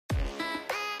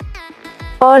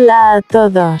Hola a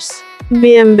todos.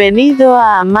 Bienvenido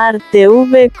a Amar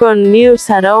TV con News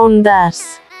Around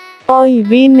Us. Hoy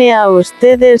vine a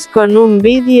ustedes con un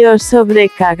vídeo sobre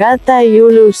Çağatay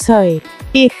Ulusoy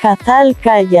y Hazal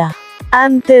Kaya.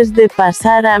 Antes de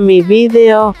pasar a mi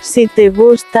vídeo, si te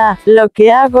gusta lo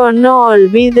que hago, no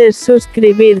olvides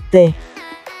suscribirte.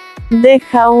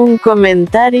 Deja un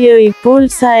comentario y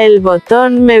pulsa el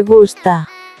botón me gusta.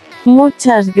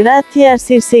 Muchas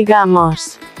gracias y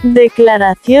sigamos.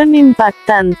 Declaración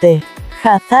impactante.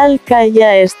 Hazal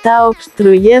Kaya está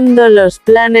obstruyendo los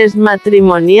planes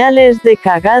matrimoniales de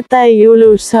Çağatay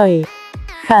Ulusoy.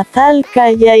 Hazal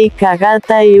Kaya y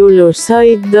Çağatay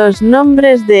Ulusoy, dos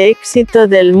nombres de éxito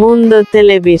del mundo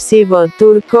televisivo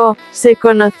turco, se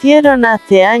conocieron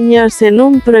hace años en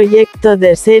un proyecto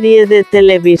de serie de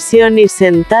televisión y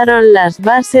sentaron las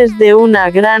bases de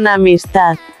una gran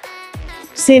amistad.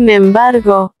 Sin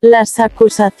embargo, las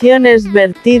acusaciones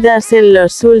vertidas en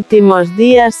los últimos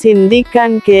días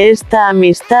indican que esta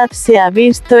amistad se ha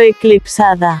visto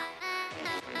eclipsada.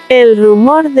 El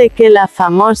rumor de que la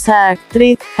famosa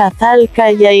actriz Hazal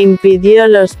Kaya impidió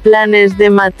los planes de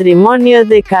matrimonio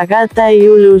de Çağatay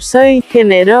Ulusoy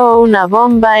generó una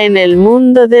bomba en el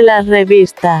mundo de las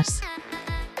revistas.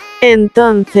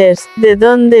 Entonces, ¿de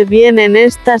dónde vienen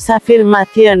estas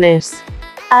afirmaciones?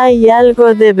 ¿Hay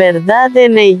algo de verdad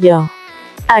en ello?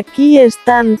 Aquí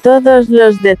están todos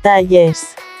los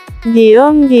detalles.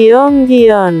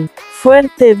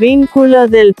 Fuerte vínculo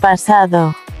del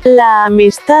pasado. La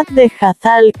amistad de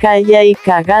Hazal Kaya y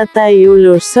Çağatay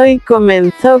Ulusoy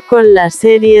comenzó con la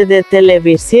serie de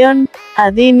televisión,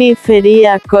 Adini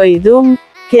Feria Koydum,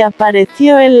 que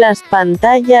apareció en las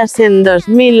pantallas en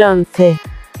 2011.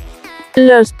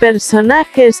 Los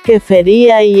personajes que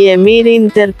Feria y Emir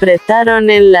interpretaron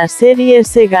en la serie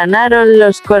se ganaron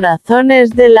los corazones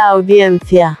de la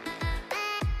audiencia.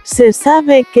 Se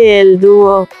sabe que el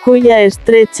dúo, cuya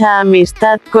estrecha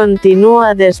amistad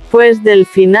continúa después del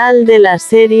final de la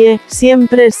serie,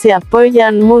 siempre se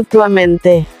apoyan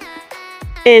mutuamente.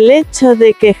 El hecho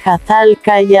de que Hazal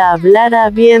Kaya hablara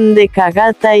bien de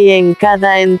Çağatay en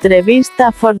cada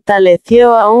entrevista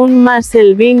fortaleció aún más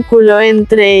el vínculo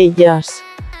entre ellos.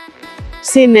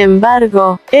 Sin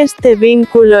embargo, este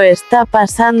vínculo está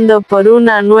pasando por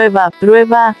una nueva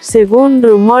prueba, según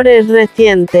rumores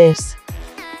recientes.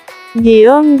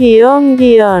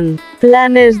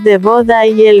 Planes de boda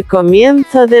y el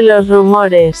comienzo de los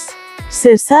rumores.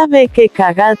 Se sabe que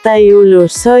Çağatay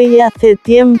Ulusoy hace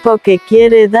tiempo que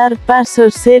quiere dar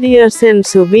pasos serios en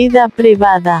su vida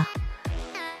privada.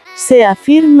 Se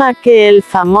afirma que el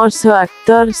famoso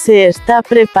actor se está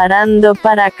preparando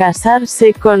para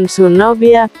casarse con su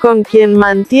novia, con quien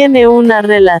mantiene una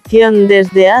relación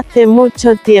desde hace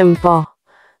mucho tiempo.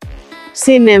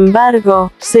 Sin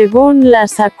embargo, según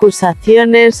las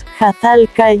acusaciones, Hazal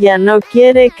Kaya no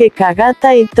quiere que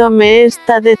Çağatay tome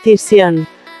esta decisión.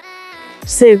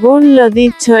 Según lo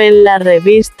dicho en la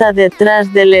revista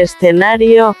Detrás del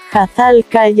Escenario, Hazal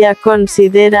Kaya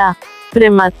considera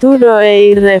prematuro e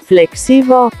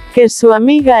irreflexivo que su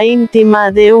amiga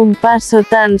íntima dé un paso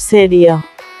tan serio.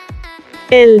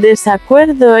 El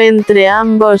desacuerdo entre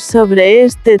ambos sobre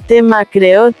este tema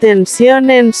creó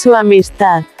tensión en su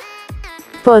amistad.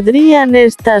 ¿Podrían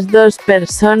estas dos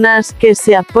personas, que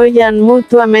se apoyan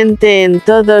mutuamente en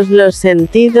todos los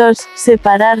sentidos,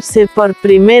 separarse por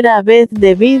primera vez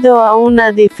debido a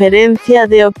una diferencia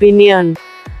de opinión?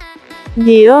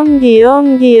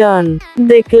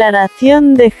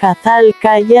 Declaración de Hazal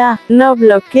Kaya, no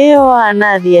bloqueo a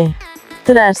nadie.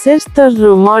 Tras estos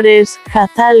rumores,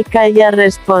 Hazal Kaya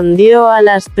respondió a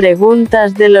las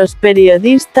preguntas de los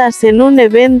periodistas en un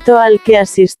evento al que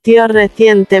asistió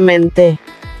recientemente.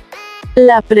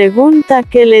 La pregunta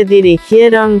que le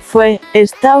dirigieron fue: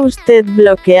 ¿está usted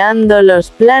bloqueando los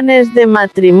planes de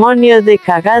matrimonio de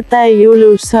Çağatay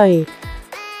Ulusoy?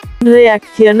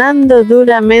 Reaccionando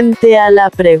duramente a la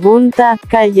pregunta,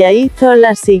 Kaya hizo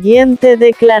la siguiente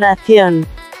declaración: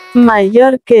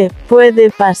 mayor que,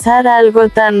 puede pasar algo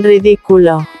tan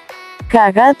ridículo.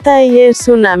 Çağatay es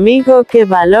un amigo que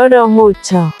valoro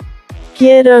mucho.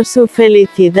 Quiero su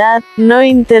felicidad, no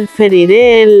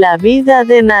interferiré en la vida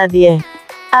de nadie.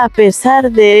 A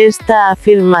pesar de esta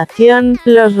afirmación,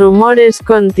 los rumores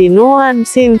continúan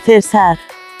sin cesar.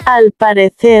 Al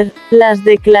parecer, las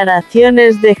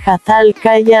declaraciones de Hazal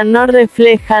Kaya no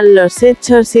reflejan los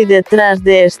hechos y detrás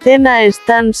de escena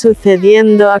están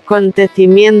sucediendo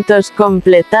acontecimientos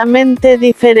completamente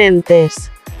diferentes.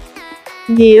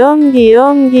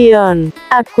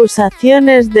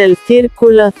 Acusaciones del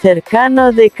círculo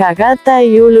cercano de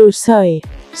Çağatay Ulusoy.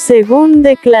 Según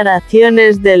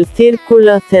declaraciones del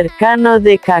círculo cercano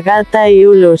de Çağatay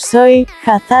Ulusoy,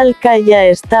 Hazal Kaya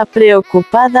está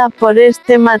preocupada por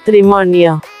este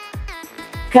matrimonio.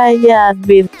 Kaya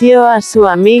advirtió a su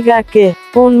amiga que,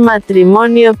 un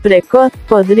matrimonio precoz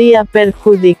podría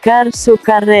perjudicar su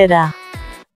carrera.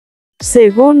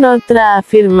 Según otra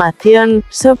afirmación,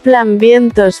 soplan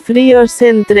vientos fríos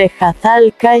entre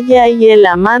Hazal Kaya y el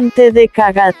amante de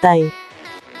Çağatay.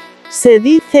 Se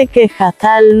dice que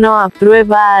Hazal no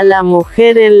aprueba a la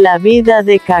mujer en la vida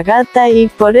de Çağatay y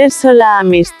por eso la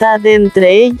amistad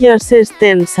entre ellos es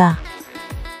tensa.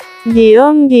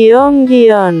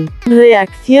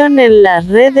 Reacción en las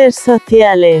redes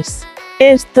sociales.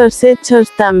 Estos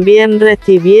hechos también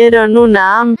recibieron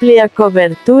una amplia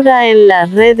cobertura en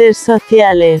las redes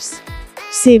sociales.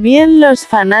 Si bien los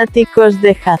fanáticos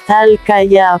de Hazal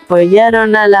Kaya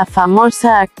apoyaron a la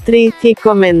famosa actriz y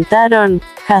comentaron,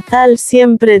 Hazal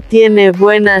siempre tiene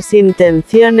buenas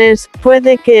intenciones,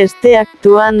 puede que esté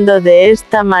actuando de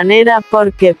esta manera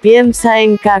porque piensa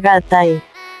en Çağatay.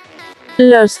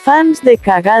 Los fans de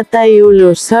Çağatay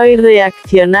Ulusoy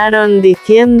reaccionaron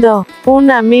diciendo,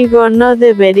 un amigo no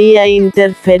debería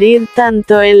interferir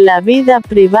tanto en la vida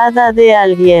privada de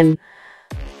alguien.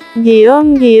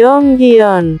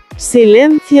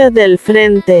 Silencio del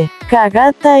frente.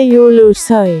 Çağatay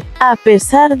Ulusoy. A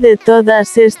pesar de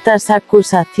todas estas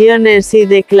acusaciones y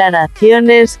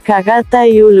declaraciones,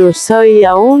 Çağatay Ulusoy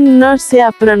aún no se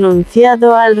ha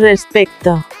pronunciado al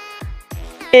respecto.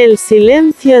 El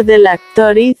silencio del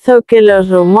actor hizo que los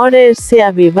rumores se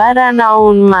avivaran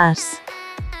aún más.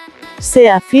 Se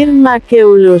afirma que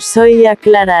Ulusoy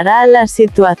aclarará la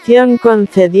situación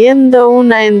concediendo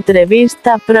una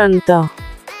entrevista pronto.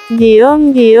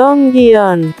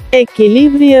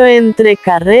 Equilibrio entre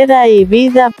carrera y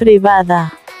vida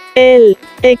privada. El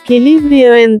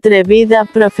equilibrio entre vida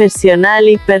profesional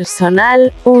y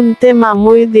personal, un tema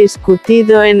muy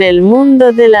discutido en el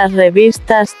mundo de las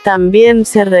revistas, también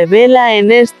se revela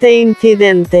en este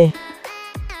incidente.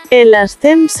 El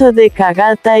ascenso de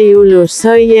Çağatay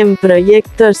Ulusoy en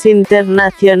proyectos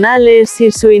internacionales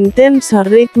y su intenso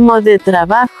ritmo de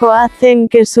trabajo hacen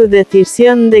que su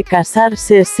decisión de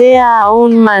casarse sea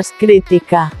aún más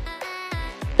crítica.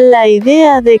 La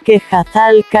idea de que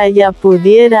Hazal Kaya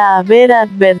pudiera haber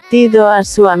advertido a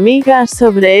su amiga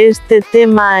sobre este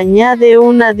tema añade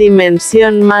una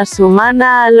dimensión más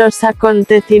humana a los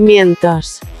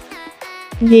acontecimientos.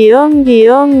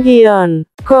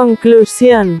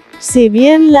 Conclusión. Si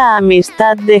bien la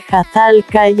amistad de Hazal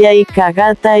Kaya y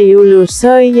Çağatay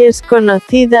Ulusoy es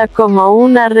conocida como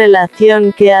una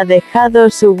relación que ha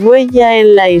dejado su huella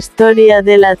en la historia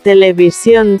de la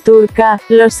televisión turca,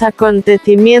 los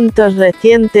acontecimientos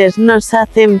recientes nos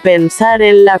hacen pensar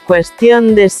en la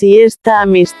cuestión de si esta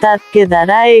amistad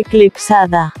quedará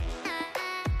eclipsada.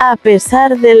 A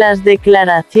pesar de las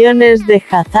declaraciones de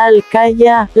Hazal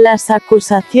Kaya, las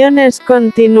acusaciones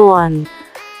continúan.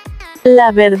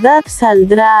 ¿La verdad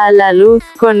saldrá a la luz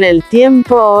con el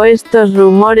tiempo o estos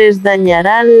rumores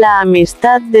dañarán la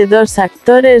amistad de dos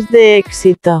actores de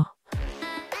éxito?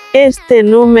 Este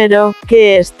número,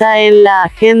 que está en la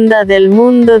agenda del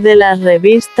mundo de las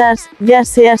revistas, ya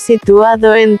se ha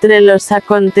situado entre los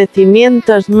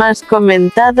acontecimientos más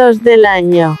comentados del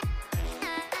año.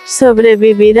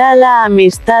 ¿Sobrevivirá la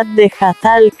amistad de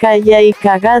Hazal Kaya y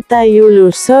Çağatay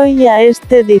Ulusoy a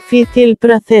este difícil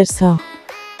proceso?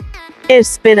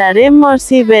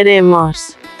 Esperaremos y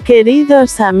veremos.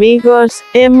 Queridos amigos,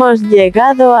 hemos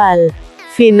llegado al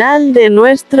final de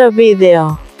nuestro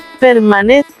vídeo.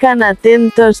 Permanezcan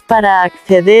atentos para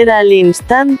acceder al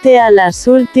instante a las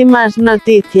últimas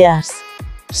noticias.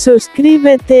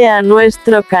 Suscríbete a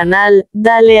nuestro canal,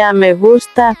 dale a me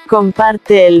gusta,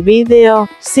 comparte el vídeo,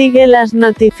 sigue las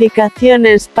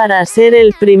notificaciones para ser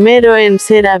el primero en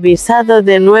ser avisado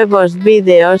de nuevos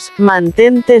vídeos,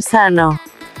 mantente sano.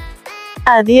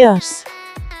 Adiós.